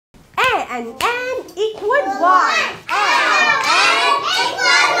and equal one.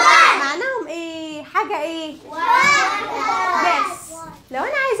 معناهم ايه؟ حاجة ايه؟ yes. لو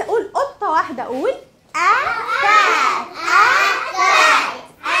انا عايزة اقول قطة واحدة اقول a cat.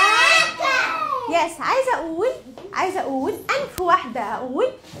 yes. عايزة اقول انف واحدة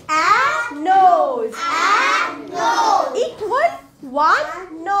اقول a nose. equal one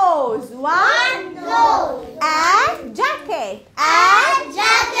nose. a jacket.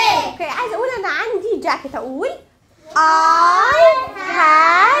 اوكي عايزة اقول انا عندي جاكيت اقول I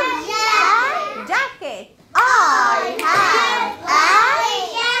have a jacket.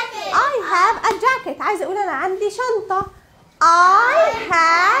 I have a jacket. عايزة اقول انا عندي شنطة I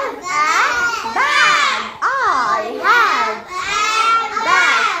have a bag.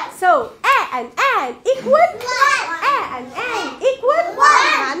 So a and equal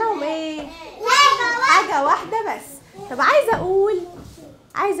معناهم ايه؟ حاجة واحدة بس. طب عايزة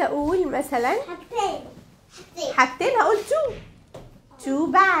اقول مثلا حاجتين هقول two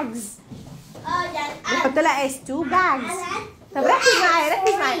bags. نحط لها اس two bags. طب ركز معايا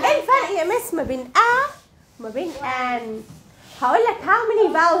ايه الفرق يا مس ما بين وما بين ان؟ هقول لك how many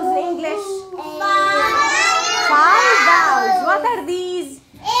vowels in English؟ 5 vowels. What are these؟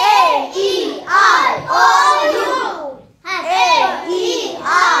 A E I O U.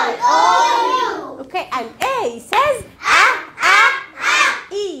 Okay, and A says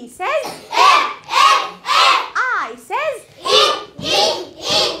E says I says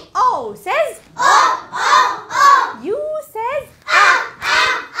O says U says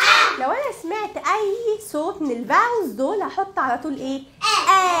لو انا سمعت اي صوت من الفاولز دول هحط على طول ايه؟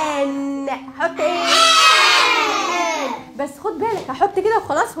 ان. هحط ايه؟ ان. بس خد بالك هحط كده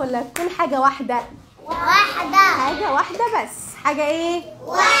وخلاص ولا تكون حاجه واحده؟ حاجه واحده بس. حاجه ايه؟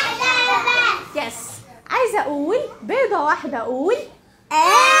 واحده بس. يس. عايزه اقول بيضه واحده اقول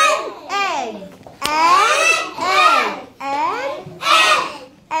an egg.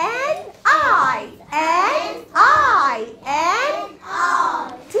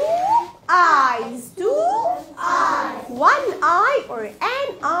 One eye or an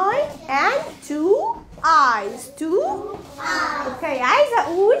eye and two eyes. اوكي عايزه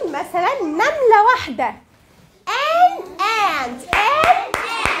اقول مثلا نمله واحده an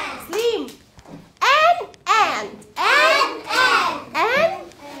سليم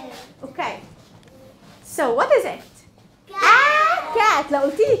اوكي. So what is it؟ cat. لو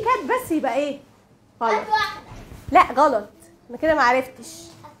قلت لي كات بس يبقى ايه؟ غلط. لا غلط، انا كده ما عرفتش.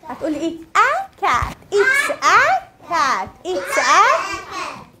 هتقولي ايه؟ a cat. It's a cat. It's an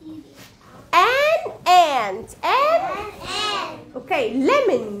ant. اوكي.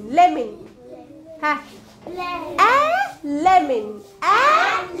 lemon. ها. a lemon.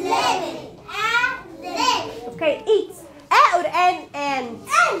 اوكي. It's a or an ant.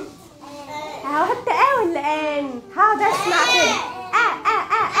 هحط ولا ان؟ هقعد اسمع كده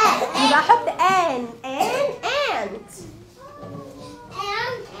يبقى احط ان ant.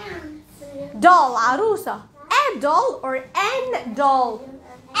 doll عروسة. a doll or an doll.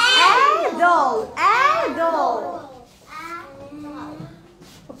 a doll.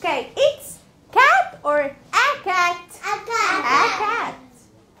 Okay, it's cat or a cat. A cat.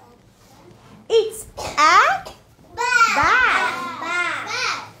 It's a bag.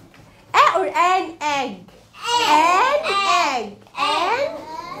 A or an egg.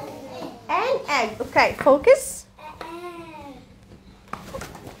 An egg. Okay, focus.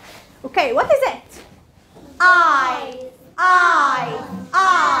 Okay, what is it? Eye.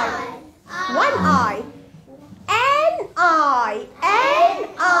 One eye. An eye.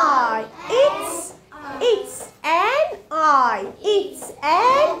 It's an eye. It's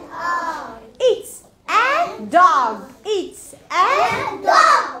a dog.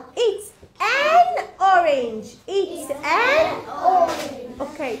 It's an orange.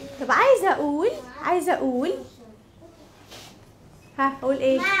 Okay. طب عايزة أقول أقول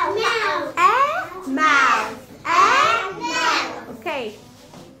إيه؟ mouse. Okay.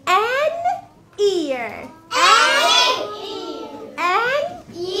 An ear.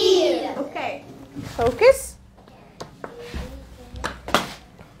 Okay. Focus.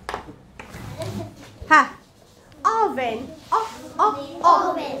 oven.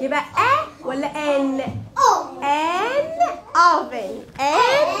 يبقى ولا an oven.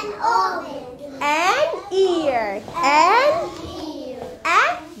 An ear. A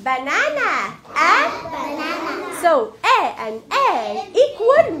banana. So a and an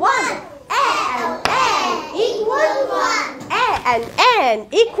equal one. A and an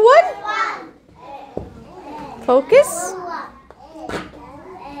equal. Focus.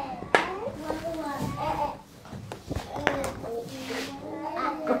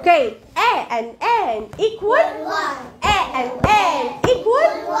 Okay. A and equal and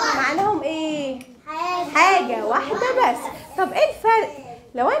equal معناهم ايه؟ حاجة واحدة بس. طب ايه الفرق؟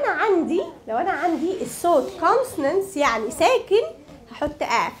 لو انا عندي الصوت consonants يعني ساكن هحط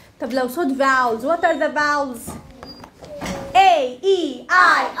طب لو صوت vowels what are the vowels؟ A E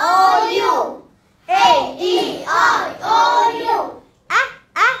I O U A E I O U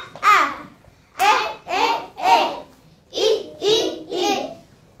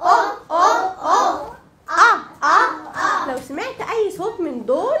لو سمعت اي صوت من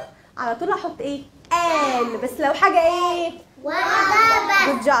دول على طول هحط ايه؟ ان بس لو حاجه ايه؟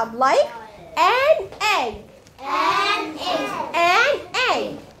 good job like an egg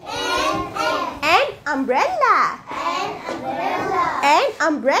an umbrella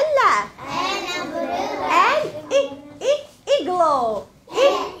an igloo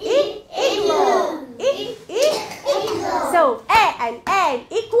so and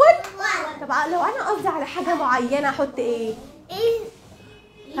equal. طب لو انا قصدي على حاجه معينه احط ايه؟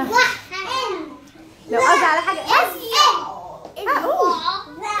 لو قصدي على حاجه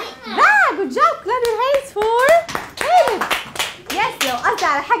good job clap your hands for Caleb. yes لو قصدي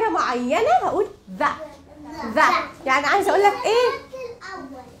على حاجه معينه هقول ذا يعني عايزه اقول لك ايه؟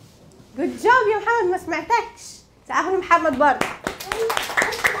 good job يا محمد ما سمعتكش. سأقول محمد برضه.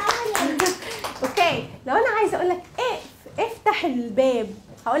 اوكي لو انا عايزه اقول لك افتح الباب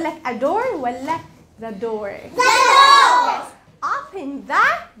هقول لك a door ولا the door؟ yes open the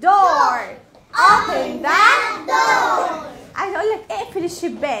door عايزه اقول لك اقفل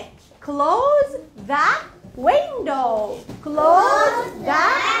الشباك close the window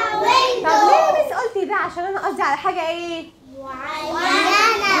طب ليه بس قلتي ده؟ عشان انا قصدي على حاجه ايه؟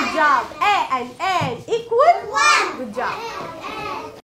 good job and equal good job